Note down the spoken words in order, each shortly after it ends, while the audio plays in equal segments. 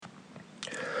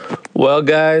Well,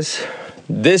 guys,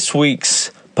 this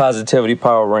week's Positivity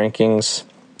Power Rankings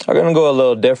are going to go a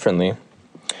little differently.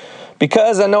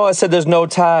 Because I know I said there's no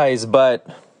ties, but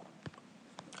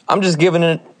I'm just giving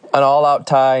it an all-out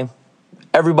tie.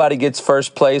 Everybody gets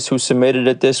first place who submitted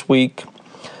it this week.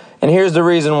 And here's the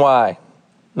reason why.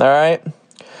 All right?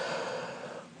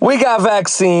 We got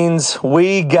vaccines.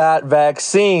 We got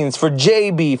vaccines for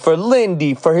JB, for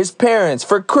Lindy, for his parents,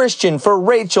 for Christian, for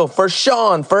Rachel, for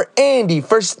Sean, for Andy,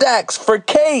 for Stax, for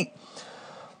Kate.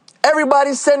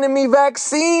 Everybody's sending me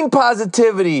vaccine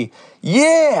positivity.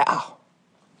 Yeah.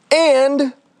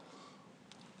 And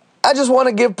I just want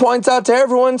to give points out to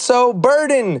everyone. So,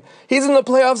 Burden, he's in the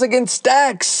playoffs against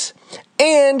Stax.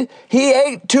 And he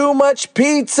ate too much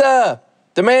pizza.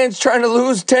 The man's trying to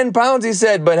lose 10 pounds, he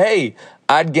said. But hey,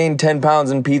 I'd gain 10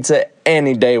 pounds in pizza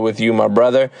any day with you, my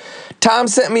brother. Tom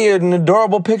sent me an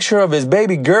adorable picture of his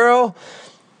baby girl.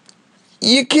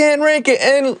 You can't rank it.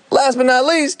 And last but not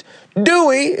least,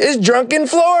 Dewey is drunk in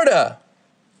Florida.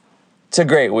 It's a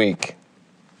great week.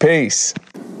 Peace.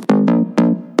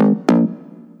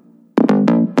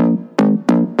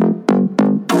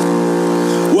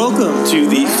 Welcome to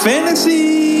the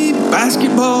Fantasy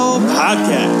Basketball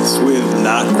Podcast with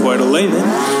not quite a layman,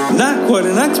 not quite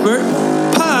an expert,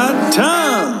 Pod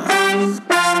Tom.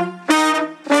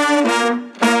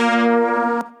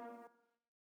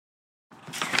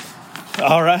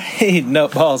 All right, no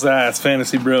balls ass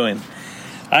Fantasy Brewing.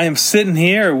 I am sitting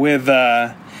here with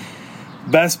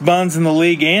best buns in the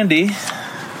league, Andy.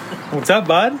 What's up,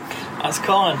 bud? How's it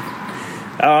going?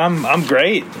 I'm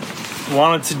great.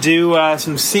 Wanted to do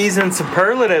some season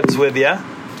superlatives with you.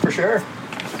 For sure.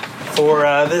 For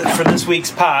this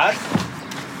week's pod.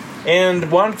 And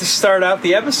wanted to start out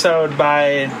the episode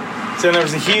by saying there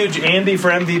was a huge Andy for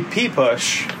MVP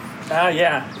push.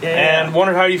 Yeah. And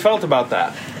wondered how you felt about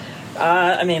that.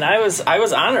 I was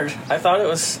honored. I thought it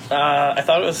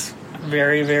was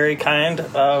very, very kind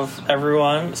of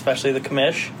everyone, especially the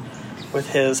commish, with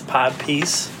his pod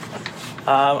piece.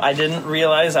 I didn't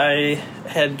realize I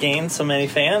had gained so many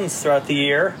fans throughout the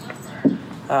year.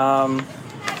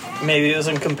 Maybe it was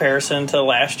in comparison to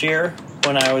last year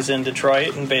when I was in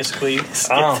Detroit and basically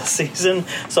skipped the season.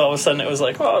 So all of a sudden it was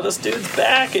like, oh, this dude's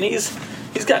back and he's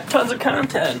got tons of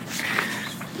content.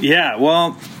 Yeah,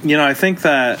 well, I think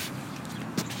that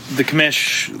the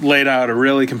commish laid out a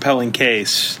really compelling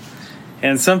case.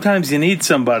 And sometimes you need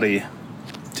somebody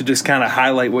to just kind of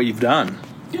highlight what you've done.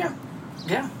 Yeah.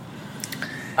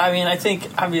 I think,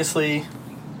 obviously,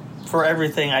 for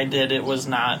everything I did, it was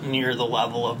not near the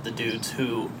level of the dudes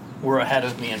who were ahead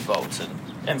of me in votes.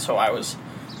 And so I was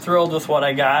thrilled with what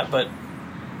I got, but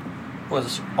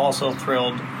was also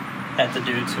thrilled at the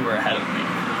dudes who were ahead of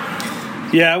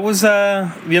me. Yeah, it was,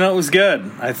 it was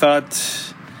good. I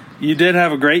thought you did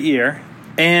have a great year.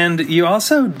 And you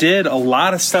also did a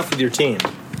lot of stuff with your team.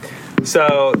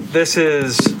 So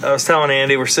I was telling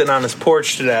Andy, we're sitting on his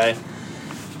porch today.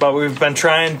 But we've been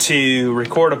trying to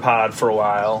record a pod for a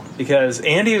while because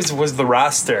Andy was the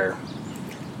roster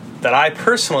that I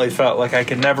personally felt like I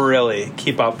could never really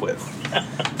keep up with.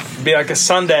 It'd be like a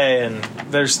Sunday and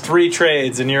there's 3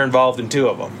 trades and you're involved in 2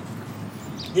 of them.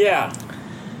 Yeah.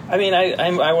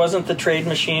 I wasn't the trade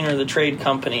machine or the trade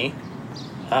company.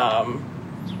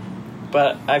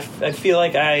 But I feel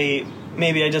like I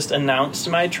just announced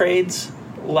my trades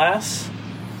less.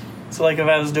 So like if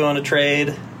I was doing a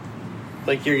trade,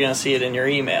 like you're going to see it in your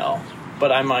email,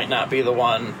 but I might not be the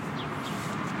one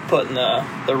putting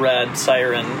the red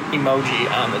siren emoji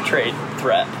on the trade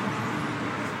thread.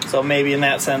 So maybe in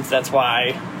that sense, that's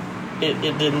why it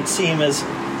didn't seem as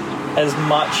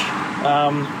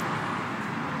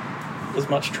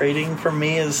much trading from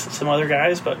me as some other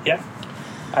guys. But yeah,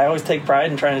 I always take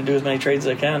pride in trying to do as many trades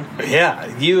as I can. Yeah,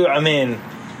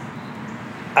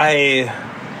 I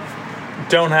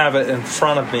don't have it in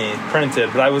front of me printed,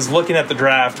 but I was looking at the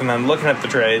draft and I'm looking at the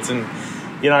trades, and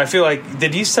I feel like,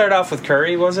 did you start off with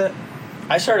Curry, was it?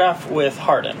 I started off with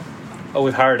Harden. Oh,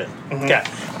 with Harden. Mm-hmm. Okay.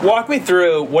 Walk me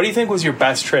through, what do you think was your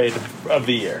best trade of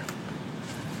the year?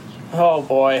 Oh,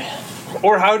 boy.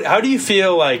 Or how do you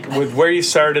feel like with where you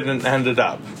started and ended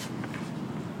up?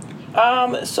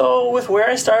 So with where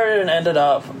I started and ended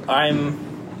up, I'm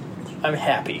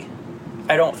happy.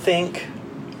 I don't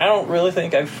really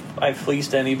think I've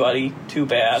fleeced anybody too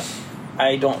bad.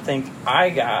 I don't think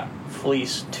I got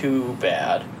fleeced too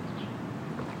bad.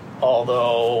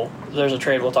 Although there's a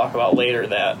trade we'll talk about later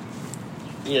that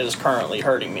is currently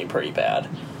hurting me pretty bad.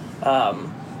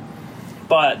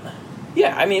 But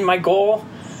yeah, my goal.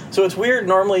 So it's weird.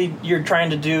 Normally you're trying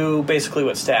to do basically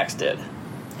what Stax did,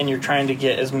 and you're trying to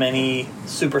get as many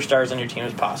superstars on your team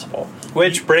as possible.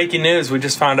 Which, breaking news, we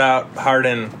just found out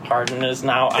Harden is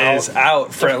now out. Is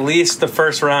out for at least the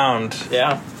first round.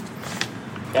 Yeah.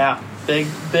 Big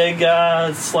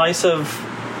slice of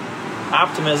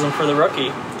optimism for the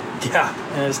rookie. Yeah.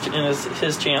 And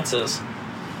his chances.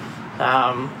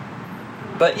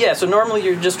 But yeah, so normally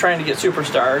you're just trying to get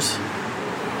superstars.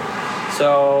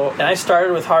 So, and I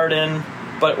started with Harden,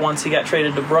 but once he got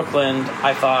traded to Brooklyn,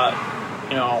 I thought,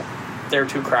 they're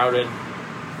too crowded.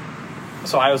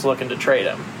 So I was looking to trade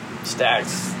him.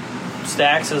 Stacks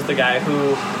is the guy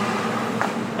who,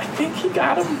 I think he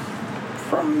got him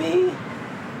from me.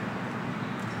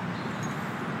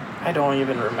 I don't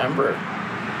even remember,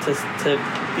 to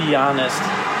be honest.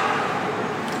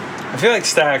 I feel like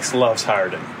Stacks loves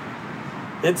Harden.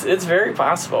 It's very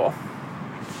possible.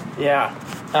 Yeah.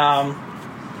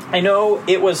 I know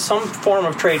it was some form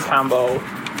of trade combo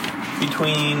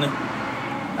between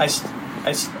I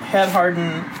had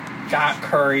Harden, got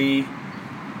Curry,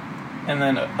 and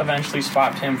then eventually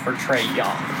swapped him for Trae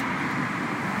Young.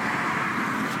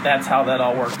 That's how that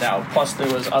all worked out. Plus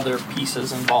there was other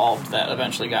pieces involved that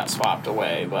eventually got swapped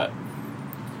away. But,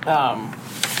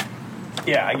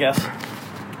 yeah, I guess.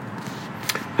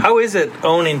 How is it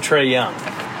owning Trae Young?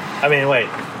 I mean, wait.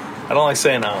 I don't like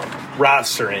saying own.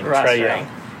 Rostering Trae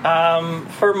Young.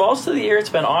 For most of the year, it's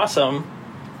been awesome.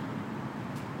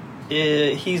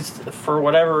 He's, for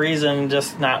whatever reason,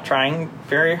 just not trying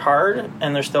very hard,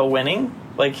 and they're still winning.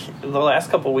 Like, the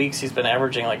last couple weeks, he's been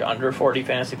averaging, under 40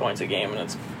 fantasy points a game, and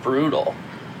it's brutal.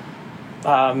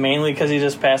 Mainly because he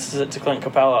just passes it to Clint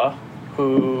Capella,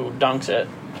 who dunks it.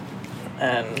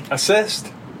 And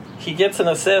assist? He gets an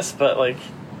assist, but,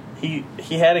 he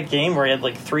had a game where he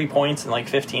had, 3 points and,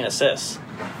 15 assists.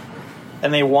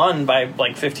 And they won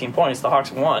by, 15 points. The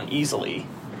Hawks won easily.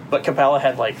 But Capella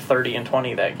had, 30 and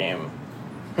 20 that game.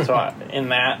 So in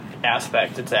that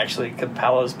aspect, it's actually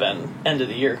Capella's been, end of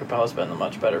the year, Capella's been the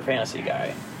much better fantasy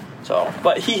guy. So,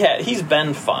 but he's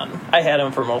been fun. I had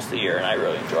him for most of the year, and I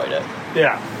really enjoyed it.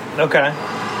 Yeah. Okay.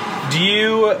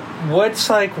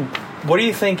 What do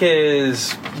you think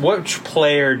which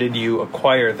player did you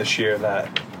acquire this year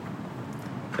that,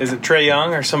 is it Trae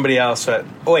Young or somebody else your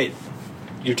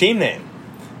team name?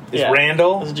 Is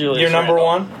Randall your number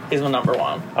one? He's my number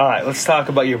one. All right, let's talk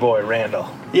about your boy, Randall.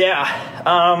 Yeah.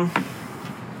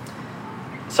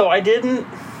 So I didn't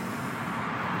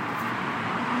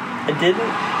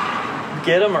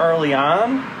get him early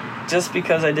on just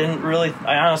because I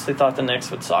honestly thought the Knicks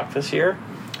would suck this year.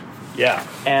 Yeah.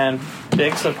 And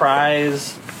big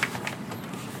surprise,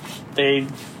 they've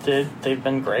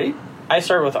been great. I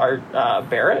started with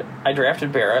Barrett. I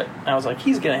drafted Barrett, and I was like,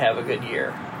 he's going to have a good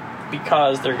year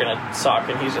because they're going to suck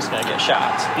and he's just going to get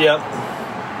shots. Yep.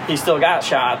 He still got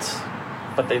shots,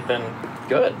 but they've been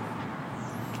good.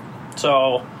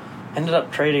 So, ended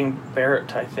up trading Barrett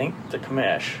to, I think, the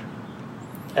Commish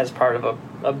as part of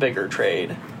a bigger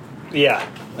trade. Yeah,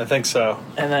 I think so.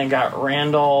 And then got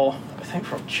Randall, I think,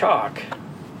 from Chuck,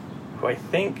 who I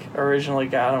think originally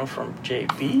got him from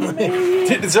JB, maybe?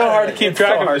 It's so hard to keep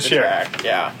track of this year.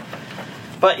 Yeah.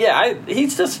 But, yeah,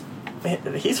 he's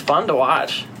fun to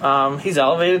watch. He's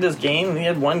elevated his game. He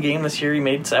had one game this year he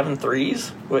made 7 threes,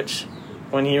 which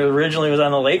when he originally was on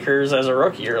the Lakers as a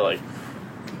rookie, you're like,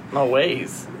 no way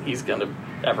he's going to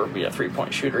ever be a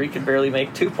three-point shooter. He could barely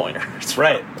make 2-pointers.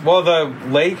 Right. Well, the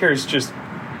Lakers just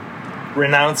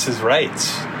renounce his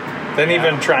rights. They didn't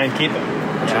even try and keep him,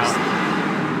 which is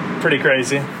pretty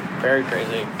crazy. Very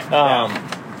crazy.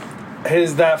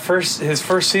 His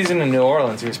first season in New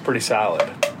Orleans, he was pretty solid.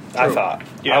 True. I thought.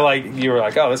 Yeah. You were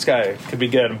like, oh, this guy could be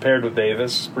good. And paired with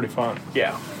Davis, it's pretty fun.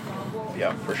 Yeah.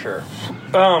 Yeah, for sure.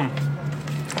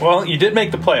 Well, you did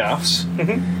make the playoffs.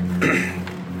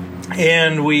 Mm-hmm.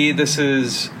 And this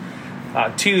is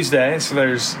Tuesday, so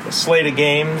there's a slate of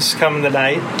games coming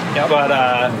tonight. Yep.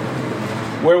 But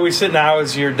where we sit now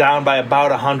is you're down by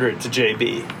about 100 to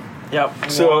JB. Yep.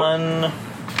 So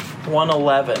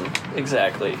 111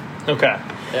 exactly. Okay.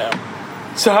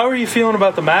 Yeah. So how are you feeling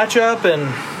about the matchup,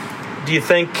 and do you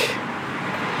think?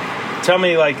 Tell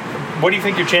me, what do you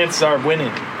think your chances are of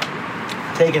winning,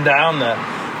 taking down the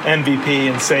MVP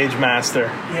and Sage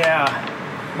Master? Yeah,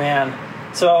 man.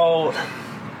 So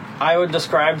I would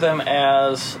describe them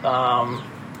as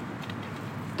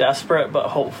desperate but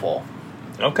hopeful.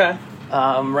 Okay.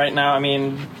 Right now, I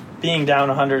mean, being down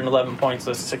 111 points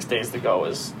with 6 days to go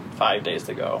is 5 days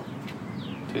to go.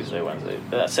 Tuesday, Wednesday.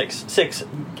 Six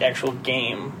actual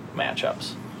game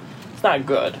matchups. It's not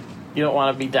good. You don't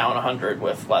want to be down 100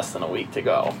 with less than a week to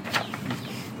go.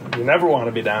 You never want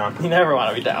to be down. You never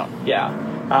want to be down, yeah.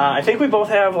 I think we both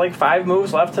have 5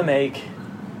 moves left to make.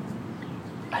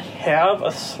 have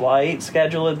a slight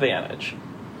schedule advantage.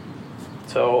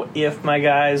 So if my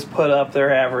guys put up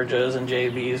their averages and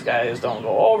JB's guys don't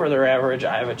go over their average,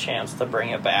 I have a chance to bring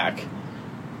it back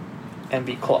and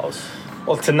be close.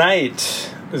 Well,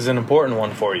 tonight is an important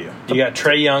one for you. You got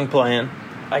Trey Young playing.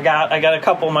 I got a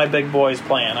couple of my big boys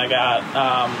playing. I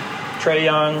got Trey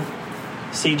Young,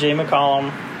 CJ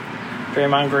McCollum,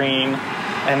 Draymond Green,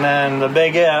 and then the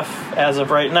big if, as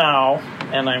of right now,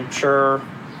 and I'm sure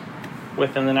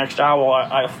within the next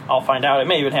hour I'll find out. It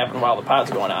may even happen while the pod's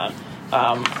going on.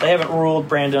 They haven't ruled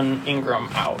Brandon Ingram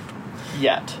out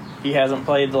yet. He hasn't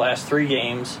played the last 3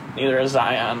 games. Neither has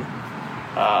Zion.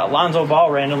 Lonzo Ball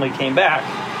randomly came back.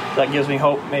 That gives me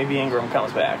hope maybe Ingram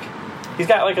comes back. He's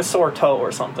got like a sore toe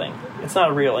or something. It's not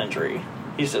a real injury.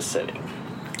 He's just sitting.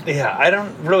 Yeah, I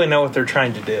don't really know what they're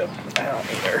trying to do. I don't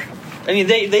either. I mean,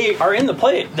 they are in the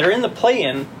play. They're in the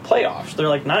play-in playoffs. They're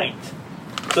like 9th.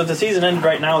 So if the season ended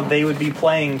right now, they would be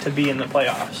playing to be in the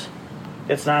playoffs.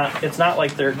 It's not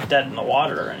like they're dead in the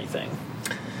water or anything.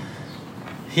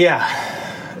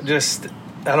 Yeah, just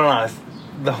I don't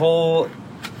know.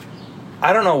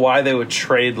 I don't know why they would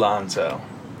trade Lonzo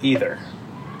either.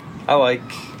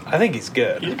 I think he's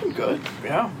good. He's been good.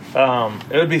 Yeah.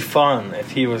 It would be fun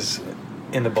if he was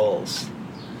in the Bulls.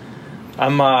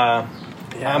 How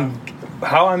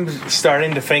I'm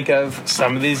starting to think of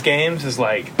some of these games is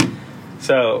like,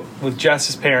 so with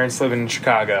Jess's parents living in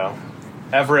Chicago,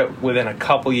 Everett within a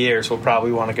couple years will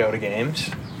probably want to go to games.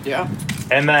 Yeah.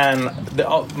 And then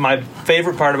my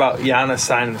favorite part about Giannis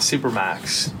signing the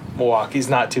Supermax, Milwaukee's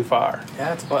not too far.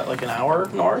 Yeah, it's what, like an hour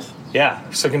north? Yeah,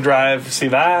 so can drive, see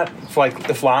that.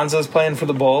 If Lonzo's playing for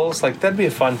the Bulls, that'd be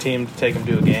a fun team to take him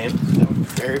to a game.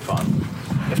 Very fun.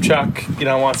 If Chuck,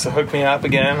 wants to hook me up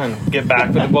again and get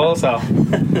back with the Bulls,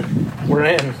 we're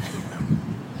in.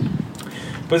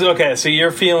 But okay, so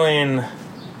you're feeling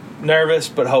nervous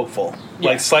but hopeful.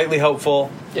 Yeah. Slightly hopeful.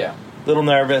 Yeah. Little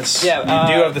nervous. Yeah,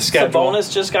 you do have the schedule.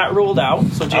 Sabonis just got ruled out,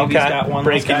 so JB's got one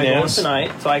less guy going news.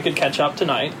 tonight, so I could catch up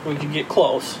tonight. We could get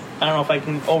close. I don't know if I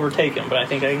can overtake him, but I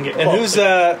think I can get close.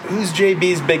 And who's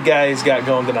JB's big guy he's got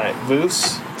going tonight?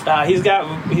 Voos? He's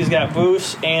got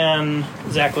Voos and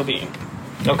Zach LaVine.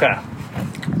 Okay.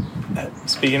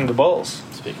 Speaking of the Bulls.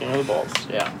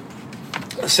 Yeah.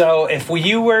 So if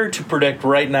you were to predict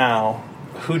right now,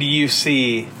 who do you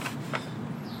see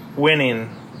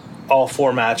winning all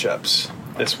 4 matchups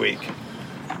this week?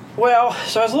 Well,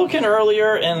 so I was looking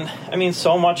earlier, and I mean,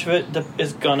 so much of it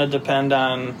is going to depend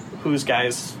on whose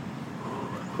guys,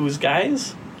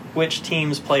 which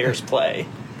team's players play.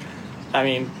 I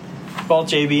mean, both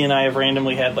JB and I have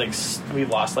randomly had we've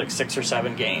lost 6 or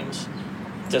 7 games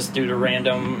just due to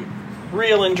random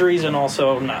real injuries and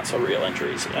also not so real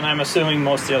injuries. And I'm assuming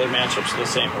most of the other matchups are the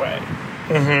same way.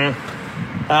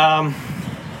 Mm-hmm.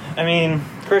 I mean,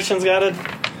 Christian's got a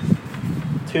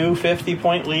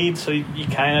 250-point lead, so you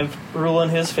kind of rule in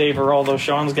his favor, although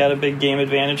Sean's got a big game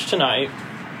advantage tonight.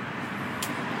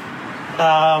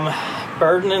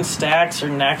 Burden and Stacks are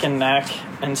neck and neck,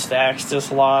 and Stacks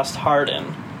just lost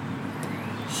Harden.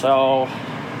 So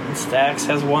Stacks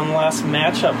has one less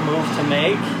matchup move to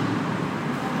make.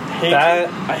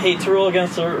 I hate to rule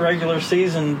against a regular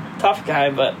season tough guy,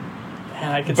 but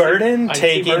man, I could Burden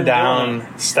taking Burden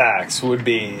down Stacks would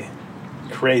be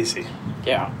crazy.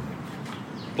 Yeah.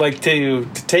 To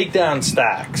take down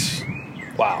Stacks,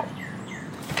 wow.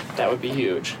 That would be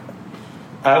huge.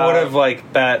 I would have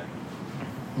bet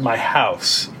my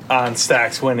house on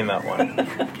Stacks winning that one.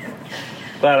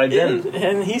 But I didn't.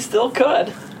 And he still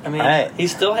could. I mean, he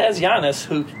still has Giannis,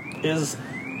 who is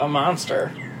a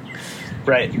monster.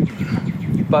 Right.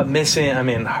 But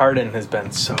Harden has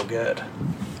been so good.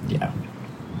 Yeah.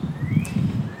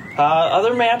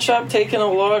 Other matchup, taking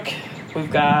a look, we've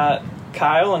got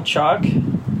Kyle and Chuck.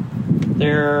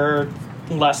 They're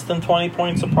less than 20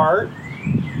 points apart.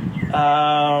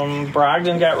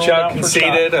 Brogdon got ruled out for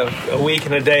conceded a week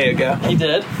and a day ago. He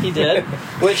did.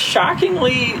 Which,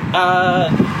 shockingly,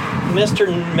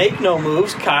 Mr. Make No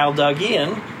Moves, Kyle Doug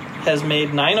Ian, has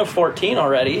made 9 of 14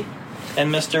 already. And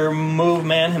Mr. Move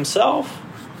Man himself,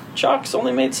 Chuck's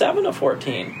only made 7 of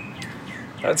 14.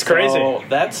 That's crazy. So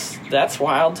that's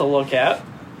wild to look at.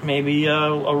 Maybe a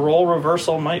role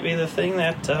reversal might be the thing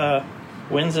that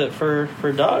wins it for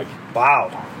Doug.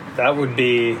 Wow. That would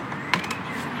be...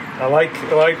 I like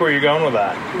where you're going with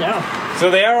that. Yeah. So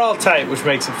they are all tight, which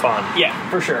makes it fun. Yeah,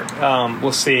 for sure.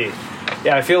 We'll see.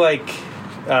 Yeah, I feel like...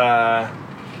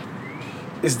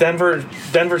 is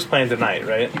Denver's playing tonight,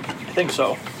 right? I think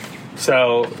so.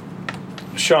 So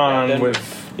Sean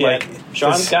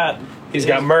Sean's got He's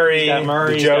got Murray,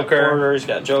 the Joker. Got Porter, he's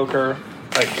got Joker.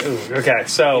 Like, ooh, okay,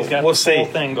 so He's got we'll the see. whole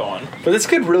thing going. But this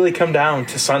could really come down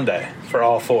to Sunday for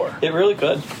all four. It really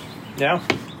could. Yeah.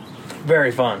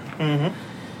 Very fun.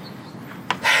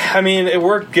 I mean, it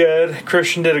worked good.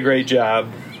 Christian did a great job,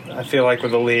 I feel like,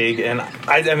 with the league. And,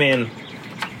 I mean,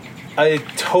 I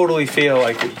totally feel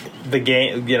like the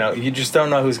game, you just don't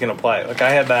know who's going to play. Like, I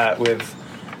had that with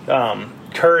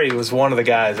Curry was one of the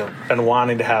guys I've been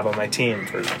wanting to have on my team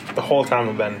for the whole time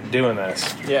I've been doing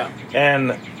this. Yeah.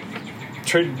 And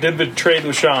did the trade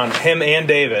with Sean, him and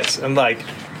Davis. And, like,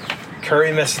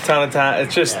 Curry missed a ton of time.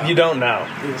 It's just, you don't know.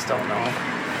 You just don't know.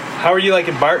 How are you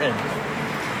liking Barton?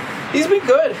 He's been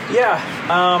good, yeah.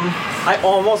 I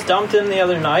almost dumped him the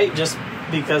other night just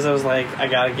because I was like, I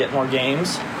got to get more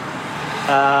games.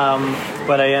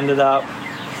 But I ended up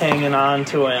hanging on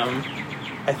to him,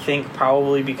 I think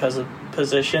probably because of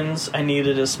positions. I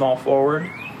needed a small forward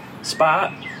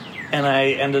spot, and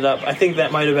I think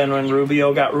that might have been when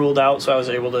Rubio got ruled out, so I was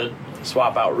able to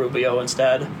swap out Rubio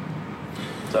instead.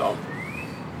 So.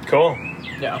 Cool.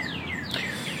 Yeah.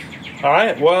 All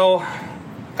right, well,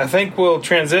 I think we'll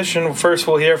transition. First,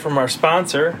 we'll hear from our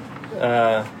sponsor,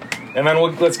 and then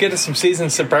let's get to some season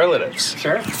superlatives.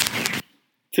 Sure.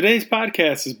 Today's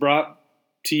podcast is brought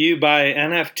to you by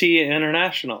NFT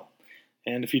International.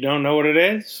 And if you don't know what it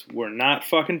is, we're not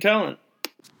fucking telling.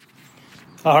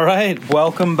 All right,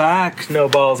 welcome back, No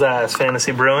Balls Ass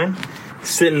Fantasy Brewing.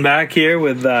 Sitting back here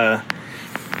with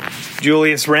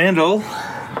Julius Randle.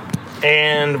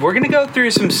 And we're going to go through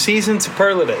some season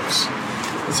superlatives.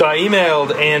 So I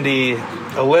emailed Andy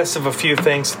a list of a few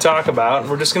things to talk about, and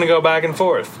we're just going to go back and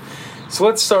forth. So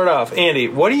let's start off. Andy,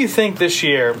 what do you think this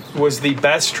year was the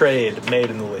best trade made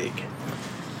in the league?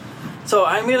 So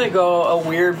I'm going to go a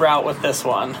weird route with this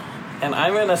one. And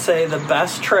I'm going to say the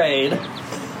best trade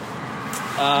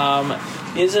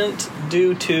isn't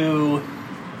due to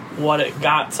what it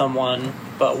got someone,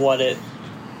 but what it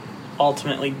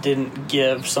ultimately didn't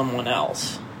give someone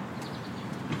else.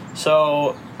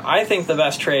 So I think the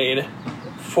best trade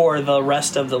for the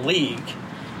rest of the league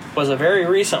was a very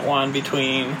recent one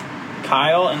between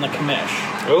Kyle and the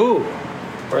Commish. Ooh.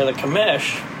 Where the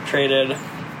Commish traded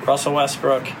Russell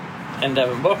Westbrook and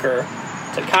Devin Booker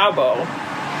to Cabo,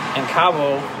 and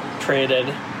Cabo traded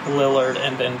Lillard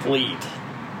and Van Vliet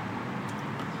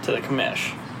to the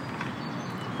Commish.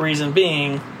 Reason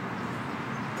being,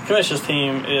 the Commish's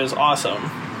team is awesome,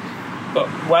 but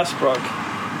Westbrook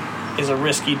is a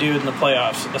risky dude in the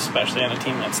playoffs, especially on a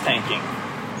team that's tanking.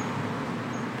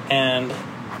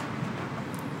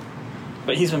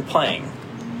 But he's been playing.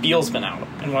 Beal's been out,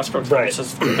 and Westbrook's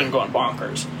just been going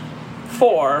bonkers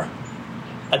for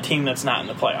a team that's not in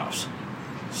the playoffs.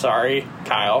 Sorry,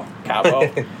 Kyle,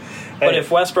 Cabo. But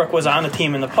if Westbrook was on a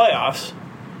team in the playoffs,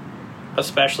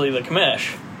 especially the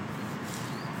Commish,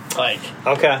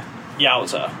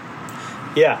 yowza.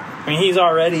 Yeah. I mean, he's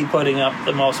already putting up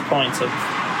the most points of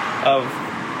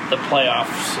the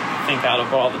playoffs, I think, out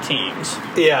of all the teams.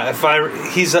 Yeah,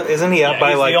 isn't he up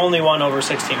by he's like... the only one over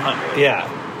 1,600. Yeah.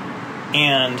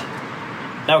 And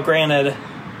now, granted,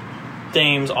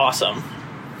 Dame's awesome,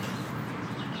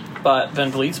 but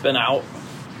Van Vliet's been out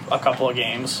a couple of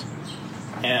games,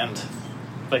 and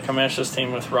the Commish's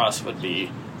team with Russ would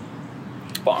be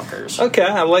bonkers. Okay,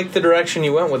 I like the direction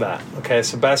you went with that. Okay,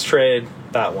 so best trade,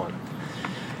 that one.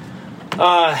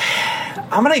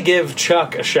 I'm going to give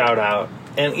Chuck a shout-out,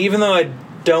 and even though I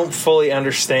don't fully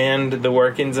understand the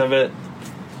workings of it,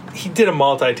 he did a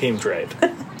multi-team trade.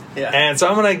 Yeah. And so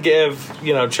I'm going to give,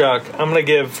 Chuck, I'm going to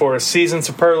give for a season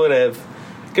superlative,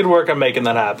 good work on making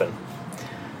that happen.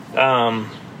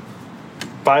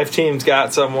 5 teams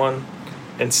got someone,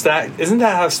 and isn't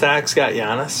that how Stacks got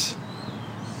Giannis?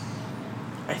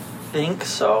 I think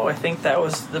so. I think that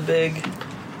was the big...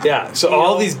 Yeah, so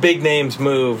all these big names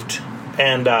moved,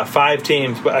 and 5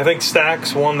 teams, but I think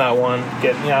Stacks won that one,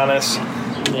 getting Giannis.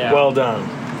 Yeah. Well done.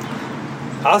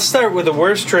 I'll start with the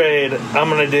worst trade I'm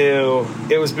going to do.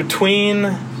 It was between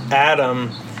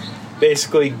Adam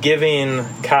basically giving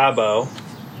Cabo,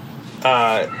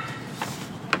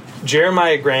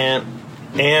 Jeremiah Grant,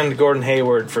 and Gordon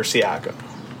Hayward for Siakam.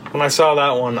 When I saw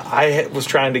that one, I was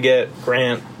trying to get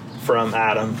Grant from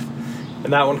Adam,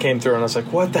 and that one came through, and I was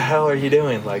like, what the hell are you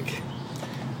doing?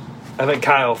 I think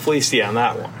Kyle fleeced you on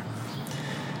that one.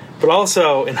 But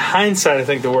also, in hindsight, I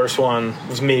think the worst one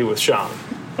was me with Sean.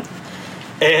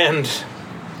 And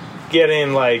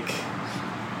getting,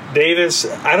 Davis,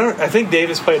 I think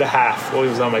Davis played a half while he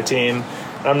was on my team.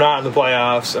 I'm not in the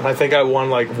playoffs, and I think I won,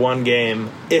 one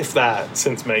game, if that,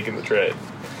 since making the trade.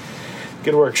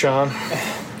 Good work, Sean.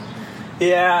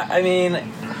 Yeah, I mean,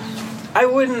 I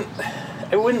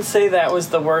wouldn't say that was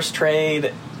the worst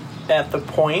trade at the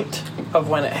point, of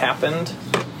when it happened.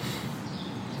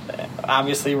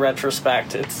 Obviously,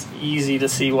 retrospect, it's easy to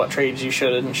see what trades you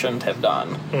should and shouldn't have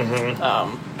done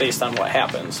based on what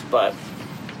happens. But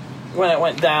when it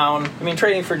went down, I mean,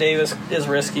 trading for Davis is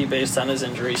risky based on his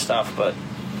injury stuff. But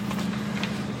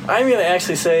I'm going to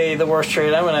actually say the worst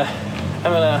trade. I'm gonna.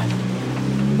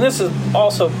 And this is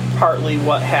also partly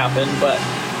what happened, but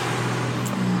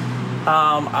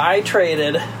I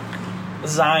traded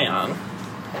Zion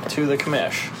to the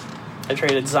commish. I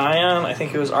traded Zion, I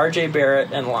think it was R.J.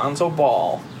 Barrett and Lonzo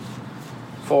Ball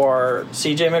for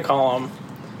C.J. McCollum,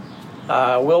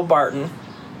 Will Barton,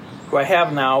 who I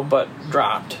have now but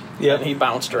dropped. Yep. And he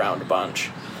bounced around a bunch.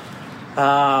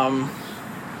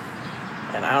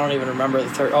 And I don't even remember the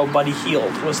third. Oh, Buddy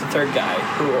Hield was the third guy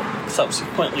who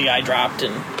subsequently I dropped,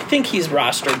 and I think he's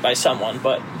rostered by someone,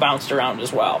 but bounced around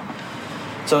as well.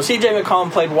 So C.J.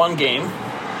 McCollum played one game,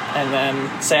 and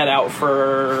then sat out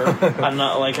for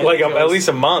at least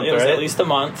a month. It was right? at least a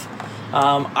month.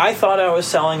 I thought I was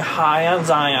selling high on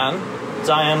Zion.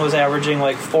 Zion was averaging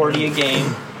like 40 a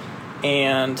game,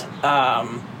 and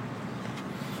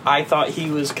I thought he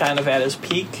was kind of at his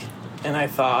peak, and I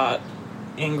thought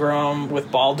Ingram with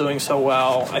Ball doing so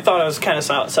well. I thought I was kind of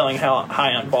selling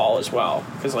high on Ball as well,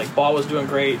 because like Ball was doing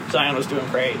great, Zion was doing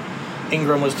great,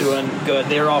 Ingram was doing good.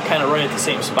 They were all kind of right at the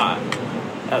same spot.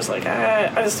 I was like,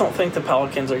 I just don't think the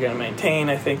Pelicans are going to maintain.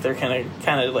 I think they're kind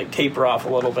of like taper off a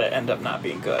little bit, end up not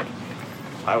being good.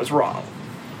 I was wrong.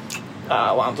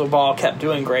 Lonzo Ball kept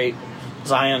doing great.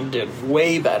 Zion did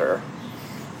way better.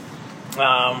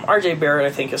 R.J. Barrett,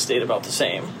 I think, has stayed about the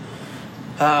same.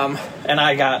 And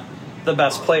I got the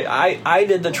best player. I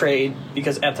did the trade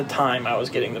because at the time I was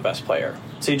getting the best player.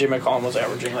 C.J. McCollum was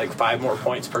averaging like 5 more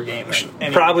points per game.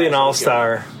 Probably an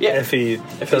all-star if he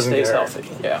stays healthy.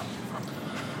 Yeah.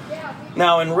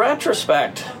 Now, in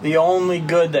retrospect, the only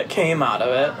good that came out of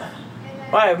it,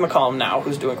 well, I have McCollum now,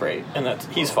 who's doing great, and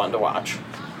he's fun to watch.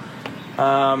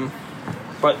 But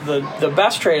the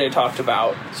best trade I talked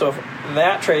about, so if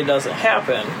that trade doesn't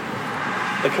happen,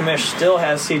 the commish still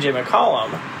has C.J.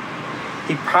 McCollum.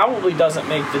 He probably doesn't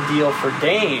make the deal for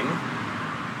Dame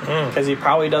because he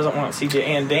probably doesn't want CJ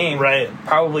and Dame. Right.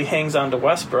 Probably hangs on to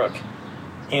Westbrook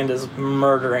and is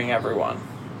murdering everyone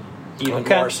even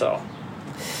more so.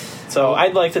 So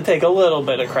I'd like to take a little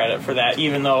bit of credit for that,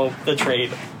 even though the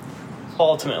trade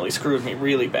ultimately screwed me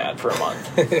really bad for a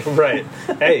month. Right.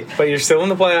 Hey, but you're still in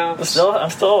the playoffs. I'm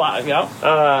still alive, yeah.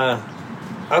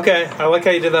 Okay, I like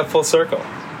how you did that full circle.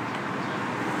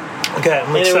 Okay,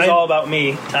 I'm excited. It was all about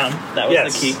me, Tom. That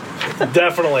was the key.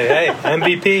 Definitely. Hey,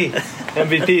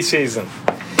 MVP season.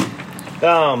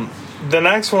 The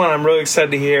next one, I'm really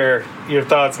excited to hear your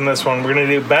thoughts on this one. We're going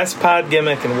to do best pod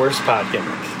gimmick and worst pod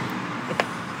gimmick.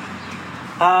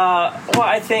 Well,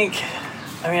 I think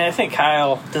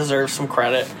Kyle deserves some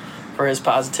credit for his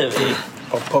positivity.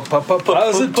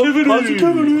 Positivity.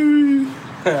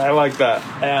 I like that.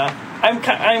 Yeah, I'm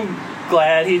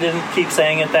glad he didn't keep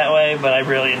saying it that way, but I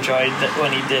really enjoyed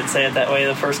when he did say it that way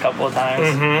the first couple of times.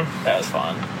 Mm-hmm. That was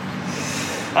fun.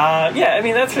 Yeah, I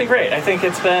mean, that's been great. I think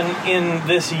it's been in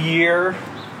this year,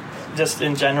 just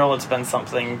in general, it's been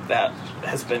something that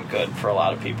has been good for a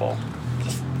lot of people.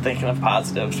 Just thinking of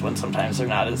positives when sometimes they're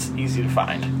not as easy to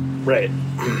find. Right.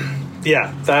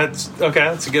 Yeah, that's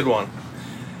a good one.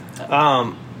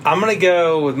 I'm going to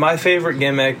go with my favorite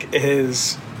gimmick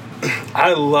is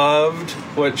I loved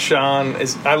Sean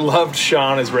as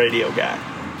radio guy.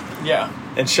 Yeah.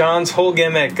 And Sean's whole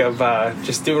gimmick of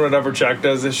just doing whatever Chuck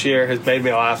does this year has made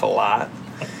me laugh a lot.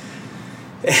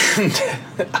 And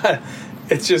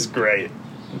it's just great.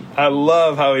 I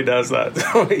love how he does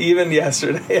that. Even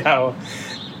yesterday, how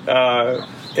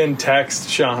in text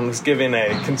Sean was giving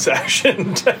a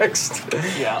concession text.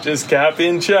 Yeah. Just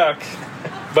copying Chuck.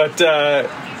 But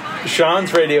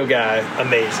Sean's radio guy,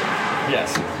 amazing.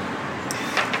 Yes.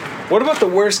 What about the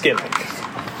worst gimmick?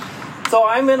 So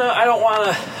I don't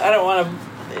want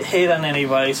to hate on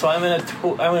anybody. So I'm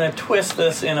gonna twist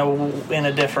this in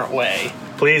a different way.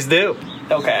 Please do.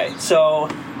 Okay. So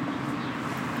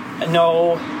I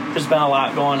know there's been a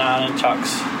lot going on in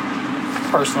Chuck's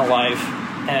personal life,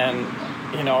 and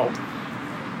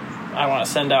I want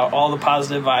to send out all the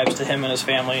positive vibes to him and his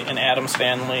family and Adam's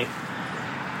family.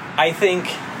 I think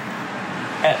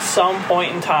at some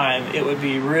point in time it would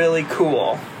be really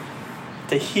cool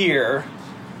to hear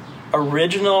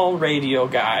original radio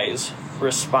guy's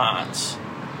response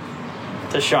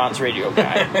to Sean's radio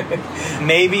guy.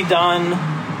 Maybe done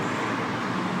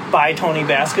by Tony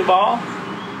Basketball.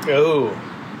 Oh.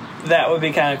 That would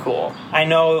be kind of cool. I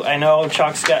know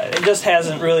Chuck's just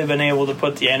hasn't really been able to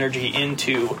put the energy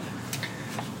into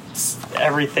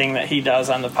everything that he does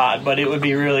on the pod, but it would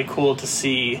be really cool to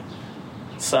see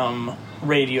some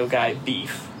radio guy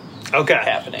beef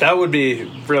happening. That would be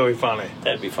really funny.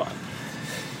 That'd be fun.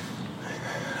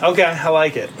 Okay, I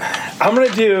like it. I'm going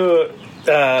to do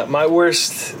my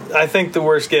worst, I think the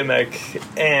worst gimmick,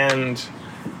 and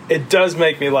it does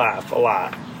make me laugh a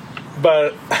lot.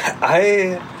 But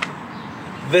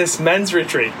this men's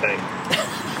retreat thing.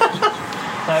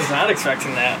 I was not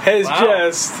expecting that. Has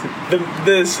just,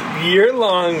 this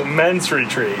year-long men's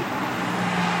retreat.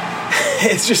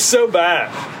 It's just so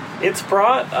bad. It's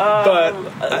brought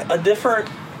a different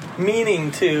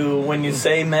meaning to when you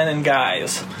say men and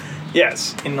guys.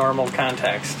 Yes. In normal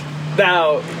context.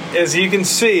 Now, as you can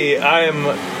see, I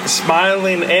am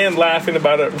smiling and laughing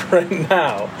about it right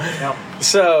now. Yep.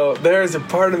 So there's a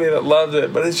part of me that loves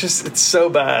it, but it's so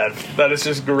bad that it's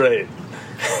just great.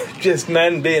 Just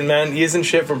men being men, using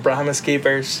shit from Promise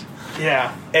Keepers.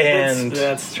 Yeah. And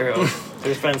that's true.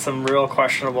 There's been some real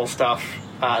questionable stuff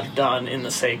done in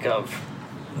the sake of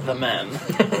the men.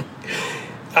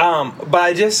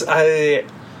 But I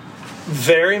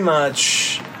very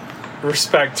much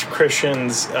respect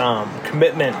Christian's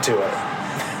commitment to it,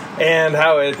 and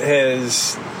how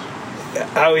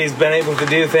he's been able to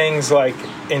do things like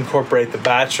incorporate The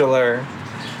Bachelor,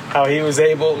 how he was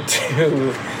able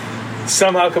to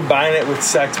somehow combine it with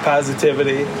sex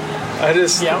positivity.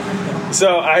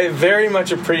 So I very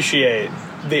much appreciate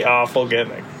the awful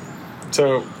gimmick.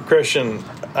 So Christian,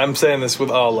 I'm saying this with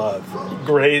all love.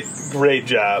 Great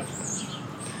job.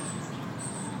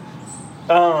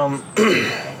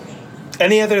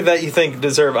 Any other that you think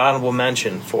deserve honorable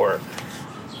mention for?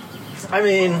 I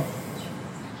mean,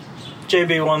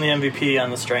 JB won the MVP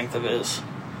on the strength of his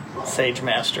Sage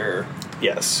Master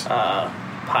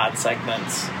pod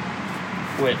segments,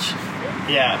 which,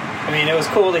 I mean, it was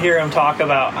cool to hear him talk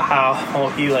about how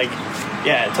he,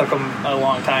 it took him a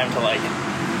long time to,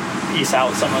 piece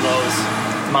out some of those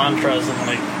mantras and,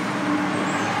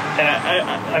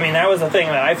 I mean, that was the thing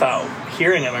that I thought,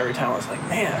 hearing him every time, I was like,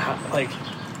 man,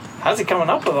 how's he coming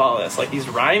up with all this? He's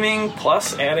rhyming,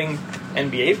 plus adding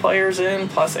NBA players in,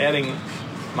 plus adding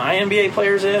my NBA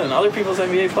players in, and other people's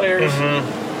NBA players.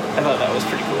 Mm-hmm. I thought that was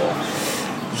pretty cool.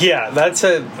 Yeah, that's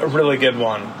a really good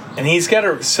one. And he's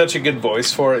got such a good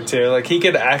voice for it, too. He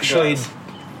could actually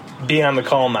be on the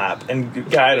call map and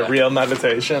guide a real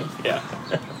meditation. Yeah.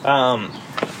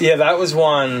 That was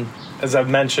one, as I've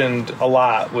mentioned a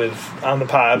lot on the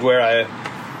pod, where I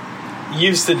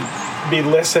used to be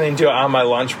listening to it on my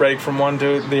lunch break from one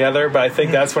to the other, but I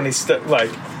think that's when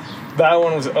that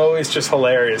one was always just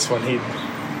hilarious when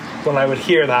I would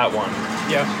hear that one.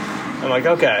 Yeah. I'm like,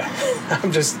 okay,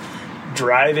 I'm just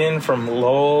driving from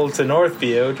Lowell to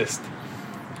Northview, just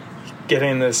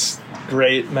getting this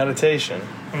great meditation.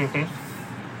 Mm-hmm.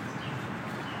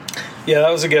 Yeah, that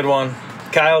was a good one.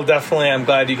 Kyle, definitely, I'm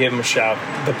glad you gave him a shout.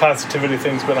 The positivity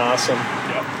thing's been awesome.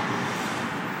 Yeah.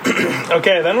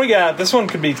 Okay, then we got, this one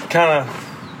could be kind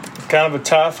of a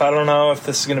tough, I don't know if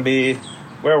this is going to be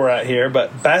where we're at here,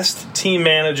 but best team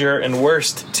manager and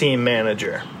worst team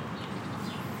manager.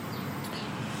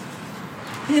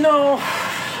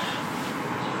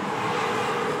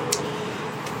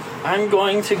 I'm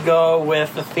going to go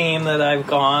with the theme that I've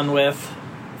gone with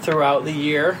throughout the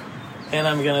year, and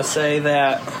I'm going to say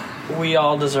that we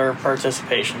all deserve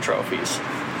participation trophies.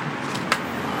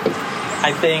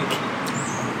 I think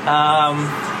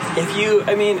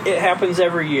it happens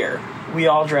every year. We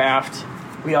all draft.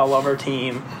 We all love our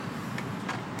team.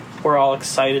 We're all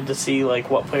excited to see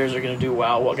what players are going to do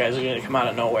well, what guys are going to come out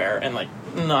of nowhere, and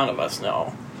none of us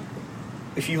know.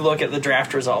 If you look at the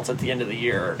draft results at the end of the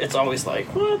year, it's always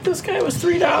what? This guy was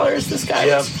 $3. This guy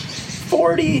was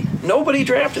 $40. Nobody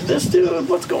drafted this dude.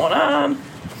 What's going on?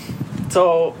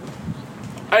 So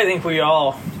I think we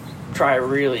all try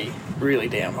really, really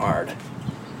damn hard.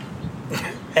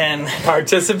 And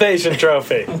participation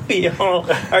trophy. We all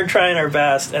are trying our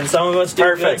best, and some of us do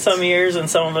good some years, and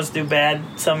some of us do bad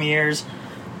some years.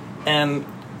 And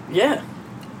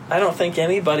I don't think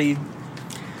anybody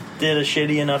did a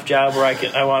shitty enough job where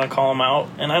I want to call them out,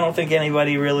 and I don't think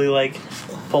anybody really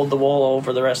pulled the wool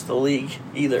over the rest of the league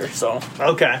either. So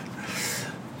okay,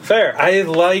 fair.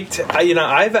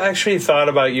 I've actually thought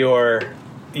about your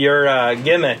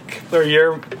gimmick or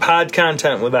your pod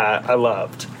content with that. I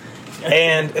loved.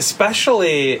 And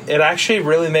especially, it actually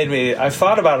really made me, I've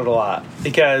thought about it a lot,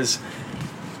 because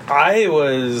I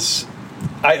always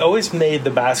made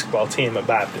the basketball team at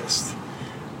Baptist,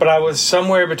 but I was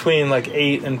somewhere between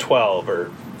 8 and 12, or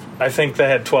I think they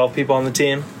had 12 people on the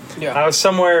team. Yeah. I was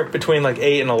somewhere between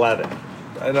 8 and 11.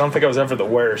 I don't think I was ever the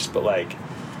worst, but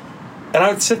And I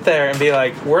would sit there and be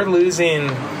like, we're losing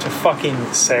to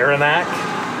fucking Saranac,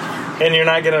 and you're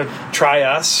not going to try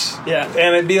us? Yeah.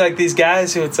 And it'd be like these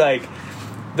guys who it's like,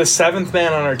 the seventh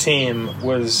man on our team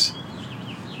was,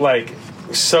 like,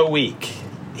 so weak.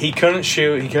 He couldn't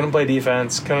shoot, he couldn't play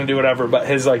defense, couldn't do whatever, but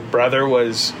his, like, brother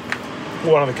was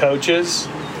one of the coaches.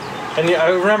 And I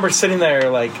remember sitting there,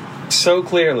 like, so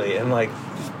clearly and, like,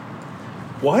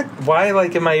 what? Why,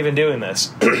 like, am I even doing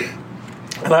this?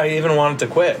 And I even wanted to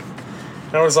quit.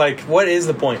 And I was like, what is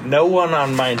the point? No one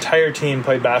on my entire team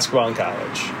played basketball in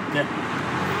college.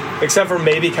 Yeah. Except for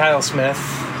maybe Kyle Smith.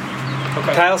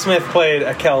 Okay. Kyle Smith played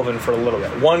at Kelvin for a little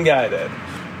bit. One guy did.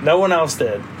 No one else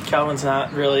did. Calvin's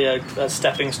not really a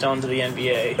stepping stone to the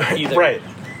NBA either. Right.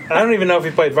 I don't even know if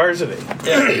he played varsity.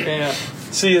 Yeah.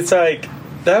 See, it's like,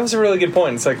 that was a really good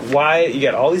point. It's like, why? You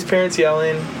got all these parents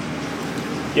yelling.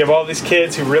 You have all these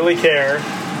kids who really care.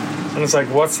 And it's like,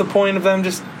 what's the point of them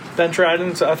just venture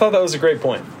out? So I thought that was a great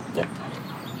point. Yeah.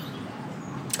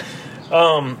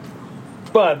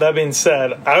 But that being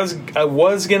said, I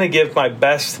was going to give my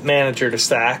best manager to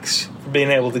Stacks for being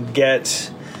able to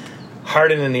get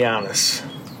Harden and Giannis.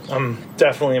 I'm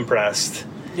definitely impressed.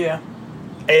 Yeah.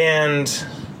 And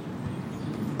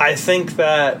I think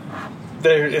that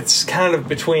it's kind of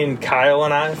between Kyle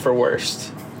and I for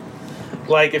worst.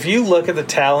 Like, if you look at the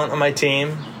talent on my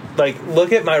team, like,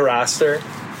 look at my roster,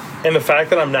 and the fact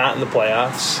that I'm not in the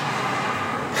playoffs,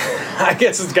 I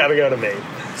guess it's got to go to me.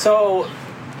 So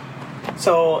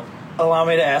allow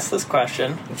me to ask this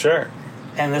question. Sure.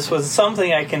 And this was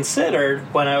something I considered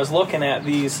when I was looking at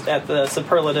the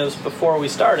superlatives before we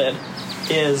started,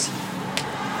 is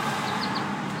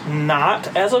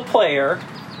not as a player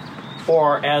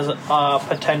or as a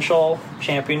potential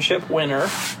championship winner,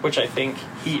 which I think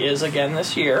he is again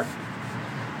this year,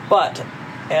 but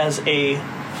as a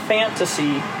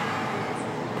fantasy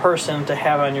person to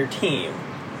have on your team.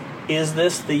 Is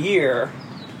this the year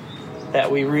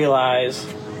that we realize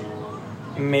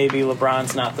maybe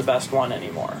LeBron's not the best one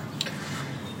anymore?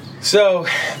 So,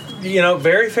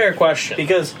 very fair question.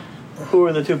 Because who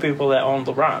are the two people that own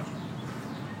LeBron?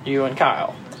 You and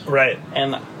Kyle. Right.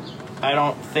 And I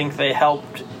don't think they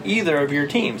helped either of your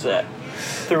teams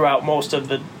throughout most of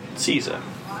the season.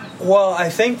 Well, I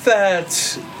think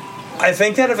that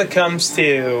if it comes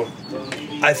to,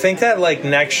 like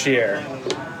next year,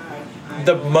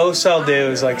 the most I'll do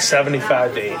is like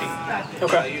 75 to 80.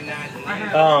 Okay.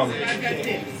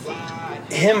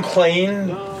 Him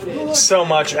playing so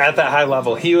much at that high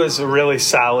level, he was a really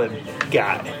solid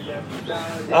guy.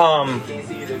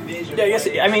 Yeah, I guess.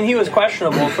 I mean, he was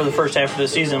questionable for the first half of the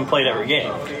season. Played every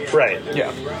game. Right.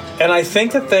 Yeah. And I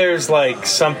think that there's like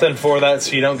something for that,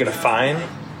 so you don't get a fine.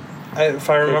 If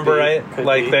I remember right,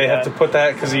 like they have to put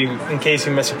that because in case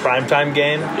you miss a primetime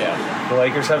game. Yeah. The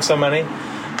Lakers have so many.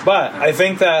 But I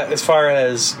think that as far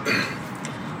as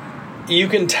you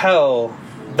can tell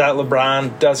that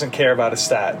LeBron doesn't care about his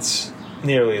stats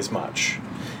nearly as much.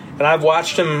 And I've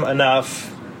watched him enough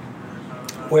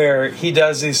where he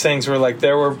does these things where, like,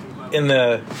 there were in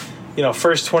the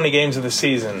first 20 games of the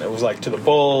season, it was like to the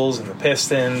Bulls and the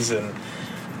Pistons and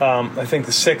I think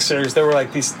the Sixers. There were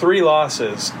like these 3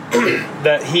 losses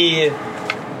that he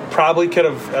probably could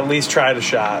have at least tried a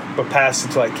shot, but passed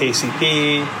it to like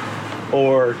KCP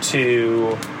or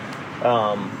to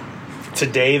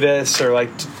Davis, or like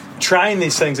trying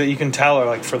these things that you can tell are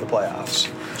like for the playoffs.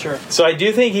 Sure. So I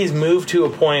do think he's moved to a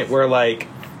point where, like,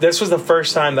 this was the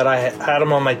first time that I had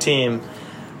him on my team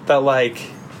that, like,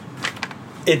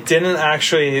 it didn't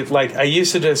actually, like, I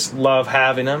used to just love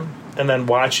having him and then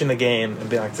watching the game and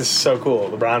being like, this is so cool.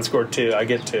 LeBron scored 2, I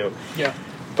get 2. Yeah.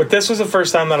 But this was the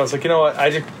first time that I was like, you know what,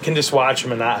 can just watch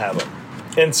him and not have him.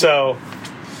 And so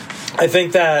I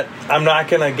think that I'm not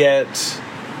going to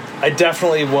I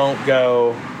definitely won't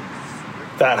go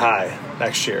that high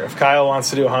next year. If Kyle wants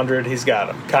to do 100, he's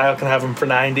got him. Kyle can have him for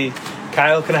 90.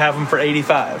 Kyle can have him for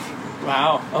 85.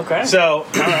 Wow. Okay. So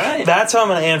all right. That's how I'm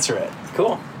going to answer it.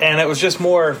 Cool. And it was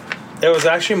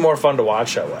actually more fun to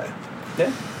watch that way.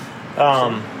 Yeah.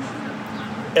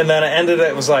 And then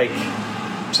it was like,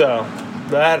 so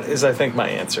that is, I think, my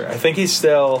answer. I think he's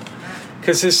still,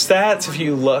 because his stats, if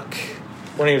you look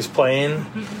when he was playing,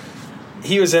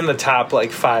 he was in the top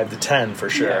like 5 to 10 for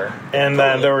sure. Yeah, and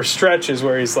then there were stretches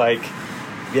where he's like,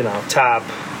 top,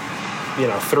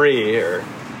 3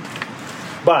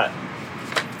 but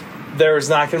there's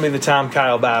not going to be the Tom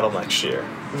Kyle battle next year.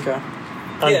 Okay.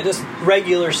 Yeah, just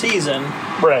regular season,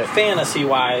 right?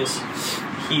 Fantasy-wise,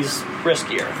 he's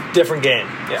riskier. Different game.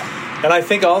 Yeah. And I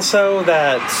think also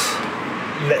that,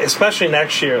 especially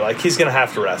next year, like, he's going to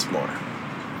have to rest more.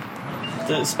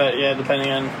 Yeah, depending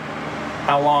on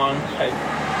how long.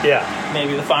 Yeah.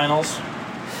 Maybe the finals.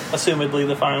 Assumedly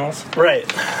the finals. Right.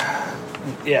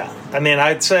 Yeah. I mean,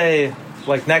 I'd say,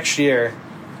 like, next year,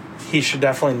 he should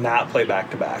definitely not play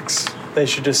back-to-backs. They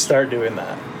should just start doing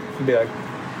that. And be like,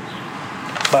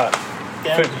 but...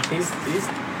 Yeah, he's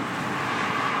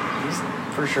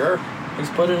for sure. He's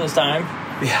put in his time.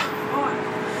 Yeah.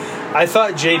 I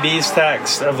thought JB's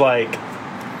text of, like,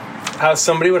 how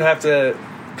somebody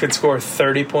could score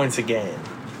 30 points a game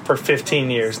for 15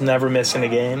 years, never missing a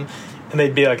game, and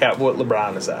they'd be like, at what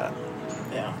LeBron is at.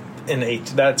 Yeah. In 8.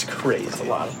 That's crazy. That's a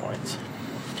lot of points.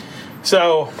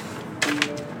 So,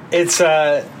 it's,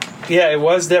 it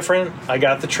was different. I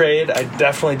got the trade. I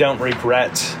definitely don't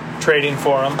regret trading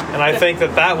for him. And I think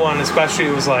that one, especially,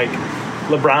 was like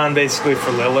LeBron basically for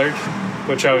Lillard,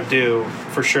 which I would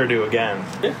for sure do again.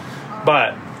 Yeah.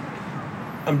 But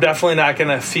I'm definitely not going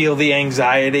to feel the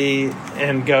anxiety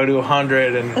and go to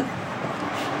 100 and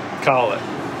call it.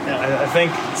 Yeah. I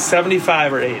think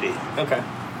 75 or 80. Okay.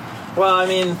 Well, I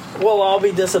mean, we'll all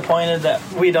be disappointed that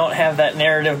we don't have that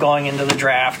narrative going into the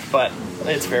draft, but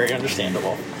it's very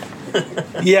understandable.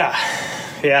 Yeah.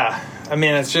 I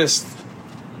mean, it's just,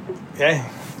 hey,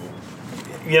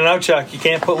 you know, Chuck, you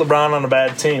can't put LeBron on a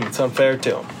bad team. It's unfair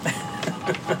to him.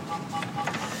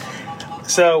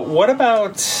 So, what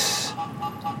about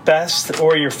best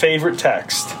or your favorite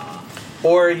text,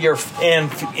 or your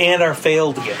and our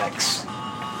failed gimmicks?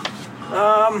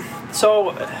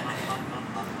 So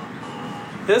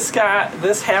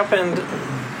this happened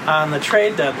on the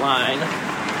trade deadline,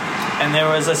 and there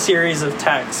was a series of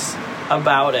texts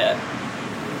about it.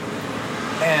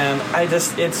 And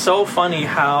it's so funny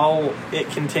how it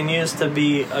continues to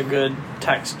be a good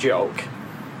text joke.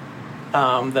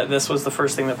 That this was the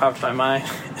first thing that popped in my mind.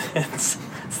 It's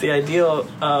the idea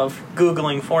of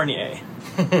Googling Fournier.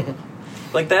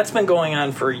 Like, that's been going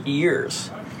on for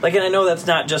years. Like, and I know that's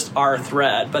not just our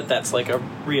thread, but that's like a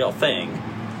real thing.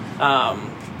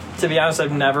 To be honest,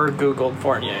 I've never Googled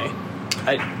Fournier.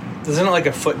 Isn't it like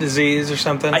a foot disease or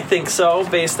something? I think so.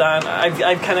 Based on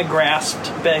I've kind of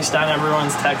grasped based on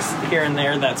everyone's text here and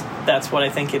there. That's what I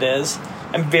think it is.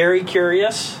 I'm very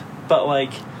curious, but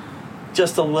like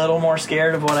just a little more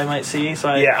scared of what I might see. So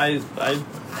I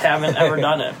haven't ever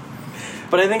done it.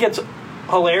 But I think it's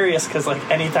hilarious because like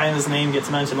anytime his name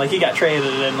gets mentioned, like he got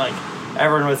traded and like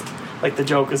everyone was like the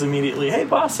joke is immediately, hey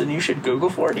Boston, you should Google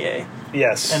Fournier.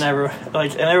 Yes. And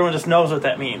everyone just knows what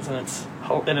that means, and it's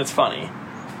funny.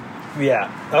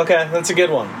 Yeah. Okay, that's a good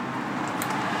one.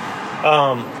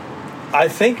 I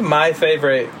think my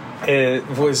favorite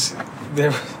was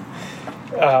there.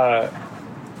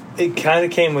 It kind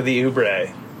of came with the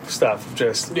Oubre stuff,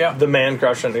 just the man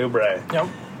crush on Oubre. Yep.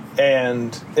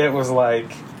 And it was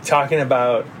like talking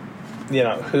about, you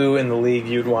know, who in the league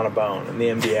you'd want to bone in the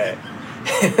NBA.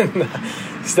 And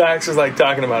Stacks was like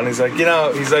talking about it, and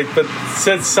he's like, but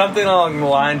said something along the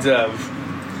lines of,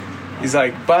 he's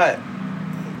like, but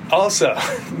also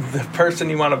the person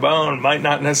you want to bone might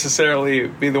not necessarily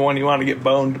be the one you want to get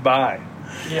boned by.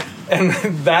 Yeah. And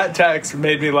that text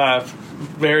made me laugh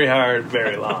very hard,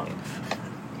 very long.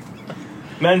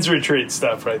 Men's retreat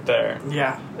stuff right there.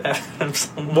 Yeah.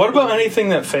 Absolutely. What about anything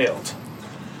that failed?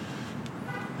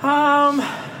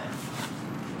 I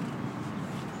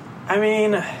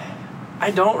mean,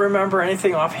 I don't remember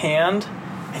anything offhand.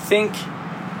 I think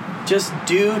just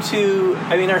due to,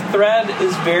 our thread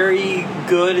is very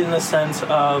good in the sense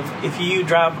of if you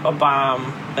drop a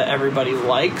bomb that everybody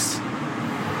likes,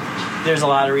 there's a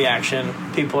lot of reaction.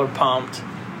 People are pumped.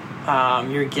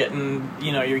 You're getting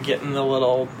the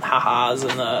little ha-has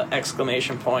and the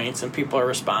exclamation points, and people are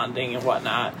responding and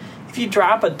whatnot. If you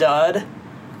drop a dud,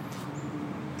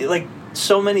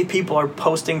 so many people are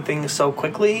posting things so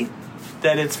quickly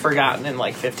that it's forgotten in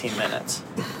 15 minutes.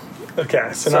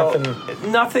 Okay, so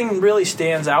nothing really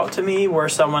stands out to me where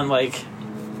someone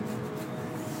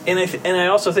and I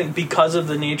also think because of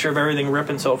the nature of everything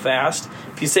ripping so fast,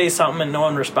 if you say something and no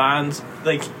one responds,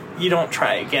 you don't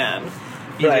try again.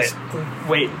 You just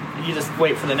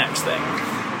wait for the next thing.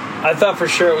 I thought for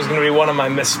sure it was going to be one of my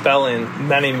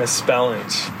many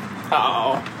misspellings.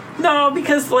 Oh. No,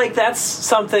 because that's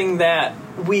something that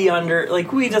we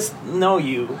just know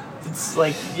you. It's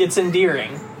it's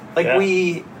endearing.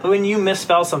 When you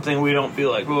misspell something, we don't be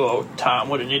like, "Whoa, Tom,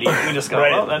 what an idiot." We just go,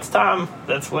 "Oh, that's Tom.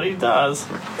 That's what he does."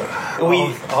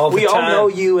 We all know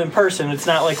you in person. It's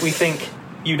not like we think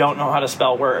you don't know how to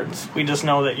spell words. We just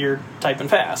know that you're typing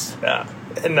fast. Yeah,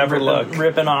 and never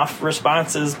ripping off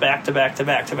responses back to back to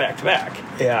back to back to back.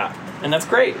 Yeah. And that's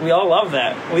great. We all love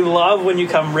that. We love when you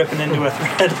come ripping into a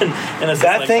thread and it's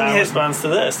Tom responds to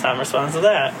this, Tom responds to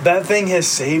that. That thing has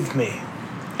saved me.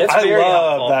 It's I very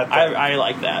love helpful. that thing. I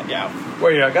like that, yeah.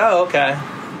 Where you're like, oh, okay.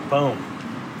 Boom.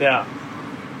 Yeah.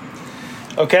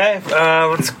 Okay,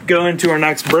 let's go into our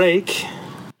next break.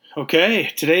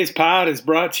 Okay, today's pod is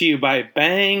brought to you by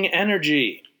Bang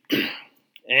Energy.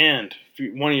 And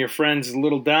if one of your friends is a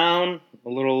little down, a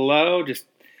little low, just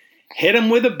hit him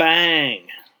with a bang.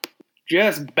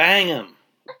 Just bang him.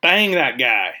 Bang that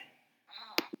guy.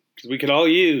 Because we could all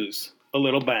use a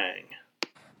little bang.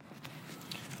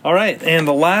 All right, and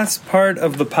the last part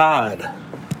of the pod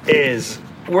is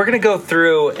we're going to go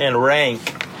through and rank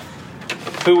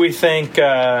who we think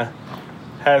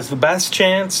has the best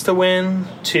chance to win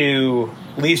to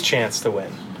least chance to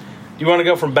win. Do you want to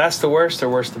go from best to worst or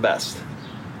worst to best?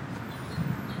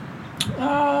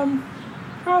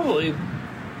 Probably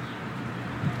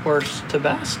worst to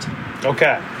best.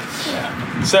 Okay.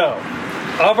 Yeah. So,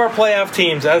 of our playoff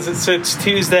teams, as it sits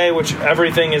Tuesday, which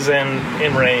everything is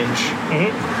in range,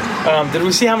 did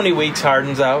we see how many weeks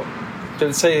Harden's out? Did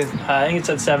it say I think it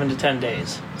said 7 to 10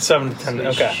 days. 7 to 10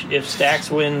 days? Okay. If Stacks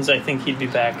wins, I think he'd be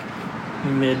back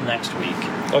mid next week,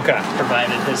 Okay.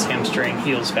 provided his hamstring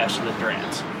heals faster than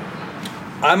Durant's.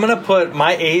 I'm going to put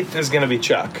my 8th is going to be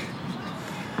Chuck.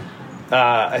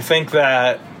 I think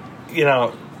that,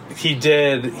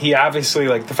 he obviously,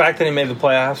 like, the fact that he made the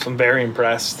playoffs, I'm very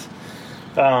impressed.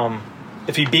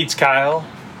 If he beats Kyle,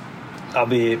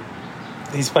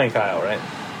 he's playing Kyle, right?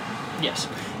 Yes.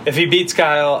 If he beats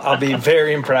Kyle, I'll be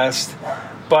very impressed.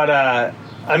 But,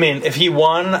 if he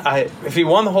won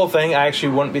the whole thing, I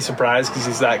actually wouldn't be surprised because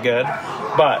he's that good.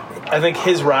 But I think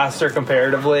his roster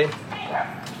comparatively,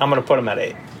 I'm going to put him at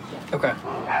 8. Okay.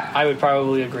 I would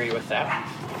probably agree with that.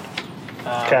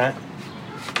 Okay.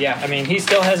 Yeah, he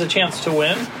still has a chance to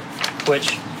win,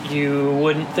 which you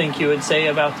wouldn't think you would say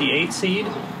about the 8 seed,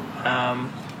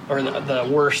 or the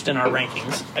worst in our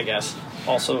rankings, I guess.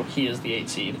 Also, he is the 8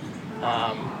 seed.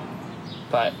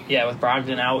 But, yeah, with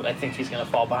Brogdon out, I think he's going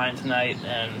to fall behind tonight.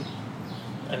 And,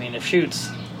 if Schutz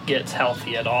gets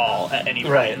healthy at all at any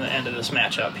point in the end of this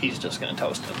matchup, he's just going to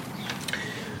toast him.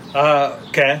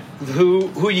 Okay.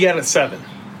 Who you got at 7?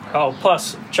 Oh,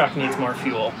 plus Chuck needs more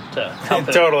fuel to help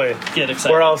him Totally. get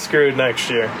excited. We're all screwed next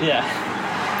year.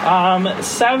 Yeah.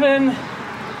 7,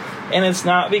 and it's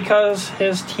not because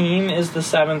his team is the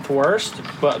 7th worst,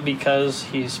 but because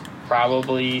he's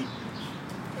probably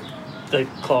the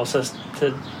closest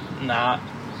to not,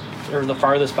 or the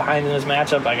farthest behind in his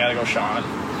matchup. I gotta go Sean.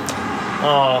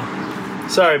 Oh,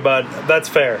 sorry, bud. That's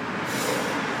fair.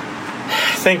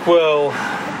 I think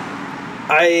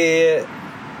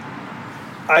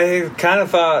I kind of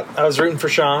thought I was rooting for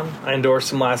Sean. I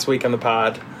endorsed him last week on the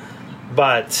pod.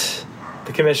 But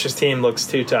the commissioner's team looks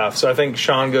too tough. So I think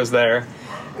Sean goes there.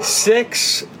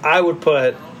 6, I would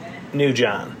put New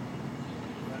John.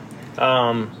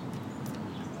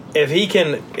 If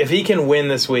he can win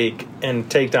this week and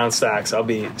take down Stacks, I'll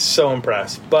be so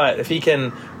impressed. But if he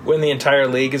can win the entire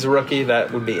league as a rookie,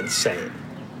 that would be insane.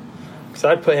 So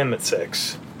I'd put him at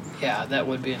 6. Yeah, that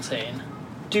would be insane.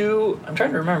 I'm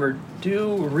trying to remember,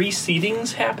 do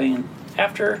reseedings happen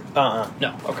after?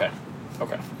 No, okay.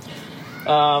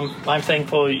 I'm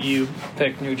thankful you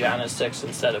picked New John as 6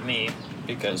 instead of me,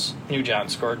 because New John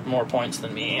scored more points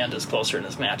than me and is closer in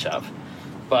this matchup.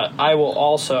 But I will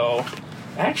also...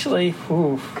 Actually,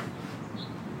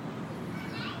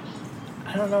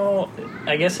 I don't know.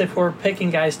 I guess if we're picking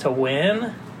guys to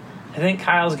win, I think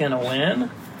Kyle's going to win.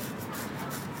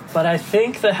 But I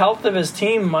think the health of his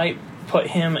team might put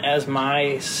him as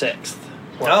my 6th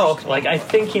worst. Oh, okay. Like, I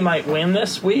think he might win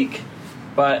this week,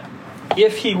 but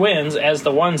if he wins as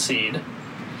the 1 seed,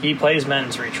 he plays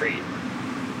men's retreat.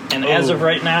 And as of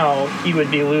right now, he would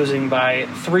be losing by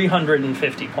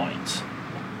 350 points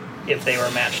if they were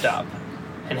matched up.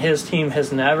 And his team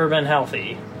has never been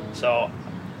healthy, so...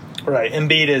 Right,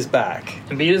 Embiid is back.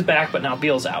 Embiid is back, but now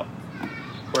Beal's out.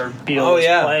 Where Beal was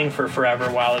playing for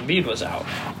forever while Embiid was out.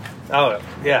 Oh,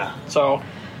 yeah. So,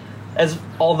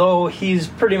 although he's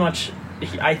pretty much...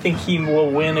 I think he will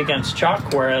win against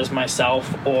Chuck, whereas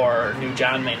myself or New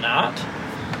John may not.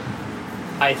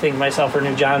 I think myself or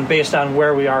New John, based on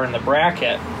where we are in the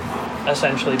bracket,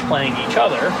 essentially playing each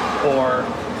other, or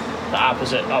the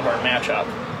opposite of our matchup.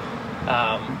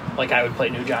 Like I would play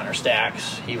New John or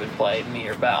Stacks, he would play me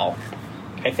or Bell.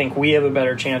 I think we have a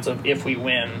better chance of, if we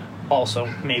win, also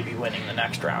maybe winning the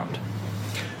next round.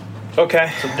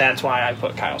 Okay. So that's why I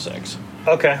put Kyle 6.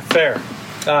 Okay, fair.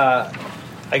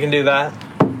 I can do that.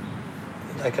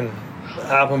 I can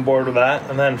hop on board with that.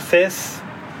 And then 5th.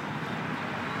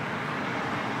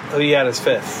 Who you got as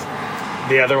 5th?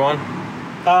 The other one?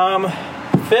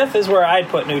 5th is where I'd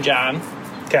put New John.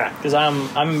 Okay. Because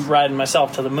I'm riding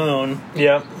myself to the moon.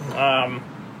 Yep.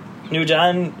 New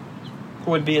John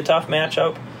would be a tough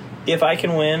matchup. If I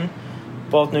can win,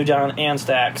 both New John and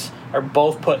Stacks are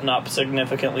both putting up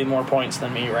significantly more points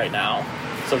than me right now.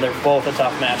 So they're both a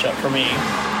tough matchup for me.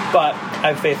 But I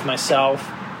have faith in myself,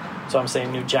 so I'm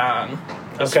saying New John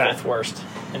is fifth worst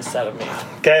instead of me.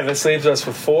 Okay, this leaves us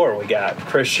with 4. We got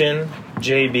Christian,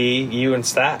 JB, you, and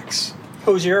Stacks.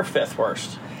 Who's your fifth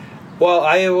worst? Well,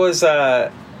 I was...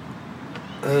 So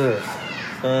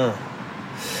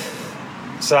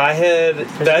I had...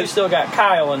 You still got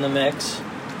Kyle in the mix.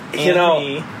 You know,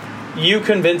 me. You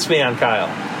convinced me on Kyle.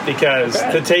 Because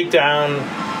to take down...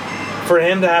 For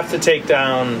him to have to take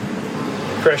down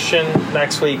Christian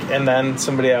next week and then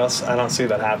somebody else, I don't see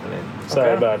that happening.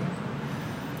 Sorry, bud.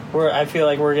 I feel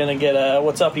like we're going to get a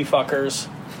 "What's up, you fuckers"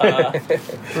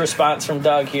 response from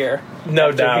Doug here.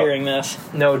 No doubt. Hearing this.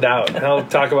 No doubt. He'll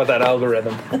talk about that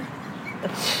algorithm.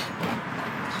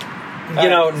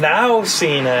 Now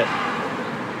seeing it,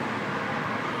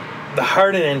 the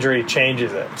Harden injury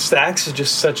changes it. Stacks is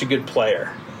just such a good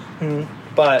player.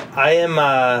 Mm-hmm. But I am,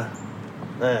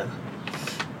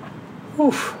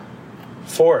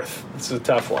 fourth. This is a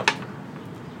tough one.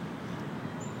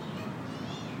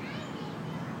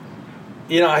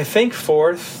 I think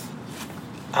fourth,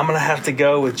 I'm going to have to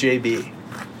go with JB.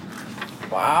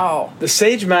 Wow. The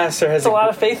Sage Master has a lot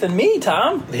of faith in me,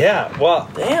 Tom. Yeah, well.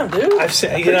 Damn, dude. I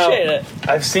appreciate it.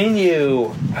 I've seen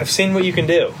what you can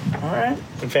do. All right.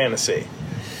 In fantasy.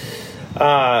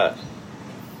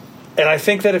 And I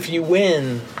think that if you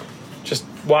win, just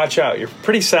watch out. You're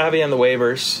pretty savvy on the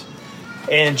waivers.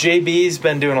 And JB's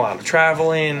been doing a lot of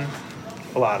traveling,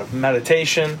 a lot of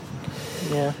meditation.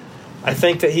 Yeah. I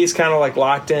think that he's kind of like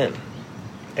locked in.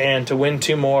 And to win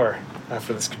 2 more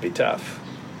after this could be tough.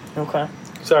 Okay.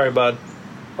 Sorry, bud.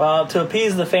 Well, to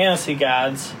appease the fantasy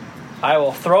gods, I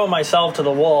will throw myself to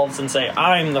the wolves and say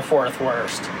I'm the 4th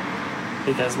worst.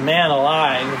 Because, man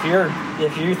alive,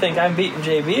 if you think I'm beating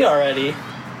JB already,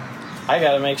 I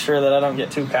got to make sure that I don't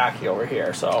get too cocky over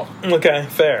here. So. Okay,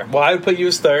 fair. Well, I would put you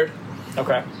as 3rd.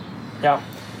 Okay. Yeah.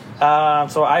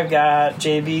 So I've got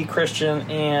JB, Christian,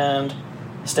 and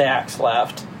Stacks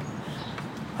left.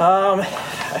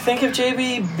 I think if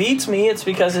JB beats me, it's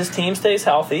because his team stays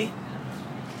healthy.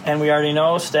 And we already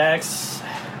know Stacks,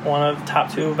 one of the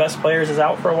top 2 best players, is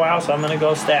out for a while, so I'm going to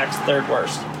go Stacks 3rd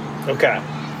worst. Okay.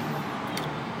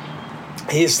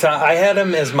 I had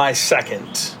him as my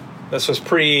 2nd. This was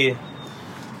pre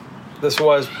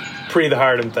the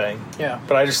Harden thing. Yeah.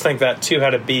 But I just think that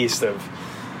 2-headed beast of,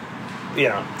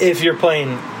 if you're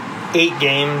playing 8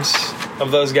 games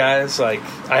of those guys, like,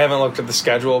 I haven't looked at the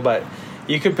schedule, but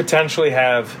you could potentially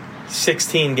have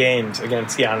 16 games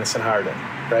against Giannis and Harden,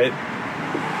 right?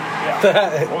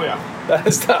 Yeah. That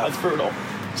is tough. That's brutal.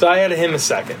 So I had him as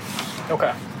 2nd.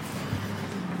 Okay.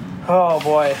 Oh,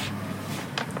 boy.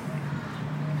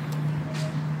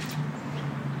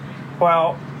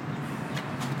 Well,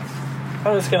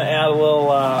 I'm just going to add a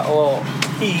little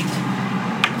heat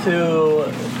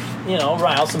to,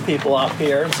 rile some people up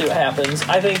here and see what happens.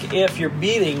 I think if you're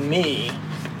beating me,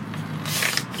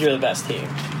 you're the best team.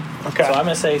 Okay. So I'm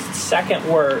going to say second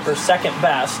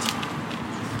best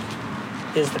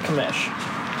is the commish.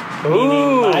 Ooh.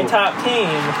 Meaning my top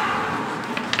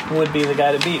team would be the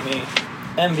guy to beat me.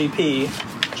 MVP,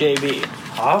 JB.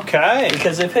 Okay.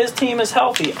 Because if his team is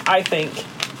healthy, I think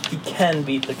he can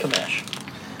beat the commish.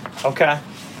 Okay.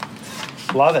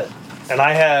 Love it. And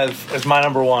I have, as my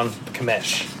number 1, the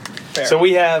commish. Fair. So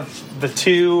we have the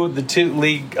two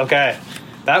league. Okay.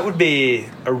 That would be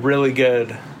a really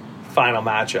good final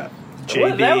matchup.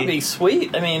 JB. That would be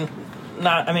sweet. Me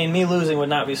losing would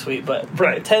not be sweet, but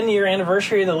right. 10-year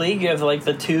anniversary of the league, you have like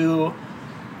the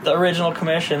original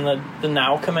commish and the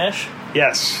now commish.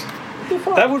 Yes.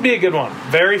 That would be a good one.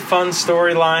 Very fun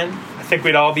storyline. I think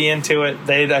we'd all be into it.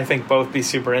 They'd, I think, both be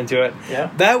super into it.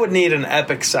 Yeah. That would need an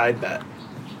epic side bet.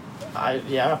 I'd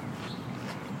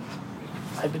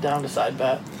be down to side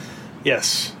bet.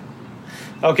 Yes.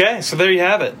 Okay, so there you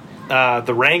have it.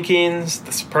 The rankings,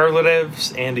 the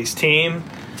superlatives, Andy's team.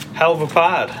 Hell of a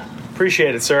pod.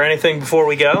 Appreciate it, sir. Anything before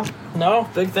we go? No,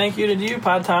 big thank you to you,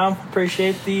 Pod Tom.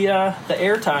 Appreciate the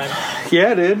airtime.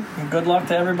 Yeah, dude. And good luck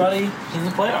to everybody in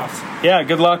the playoffs. Yeah,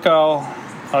 good luck, all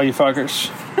you fuckers.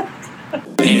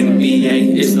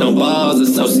 NBA, it's no balls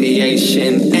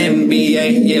association.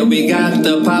 NBA, yeah, we got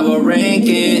the power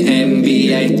ranking.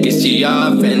 NBA, it's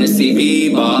GR fantasy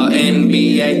b-ball.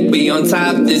 NBA, we on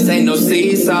top, this ain't no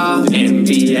seesaw.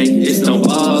 NBA, it's no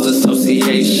balls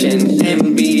association.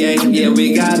 NBA, yeah,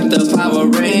 we got the power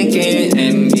ranking.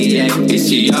 NBA, it's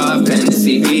GR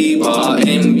fantasy b-ball.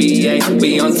 NBA,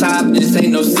 we on top, this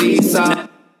ain't no seesaw.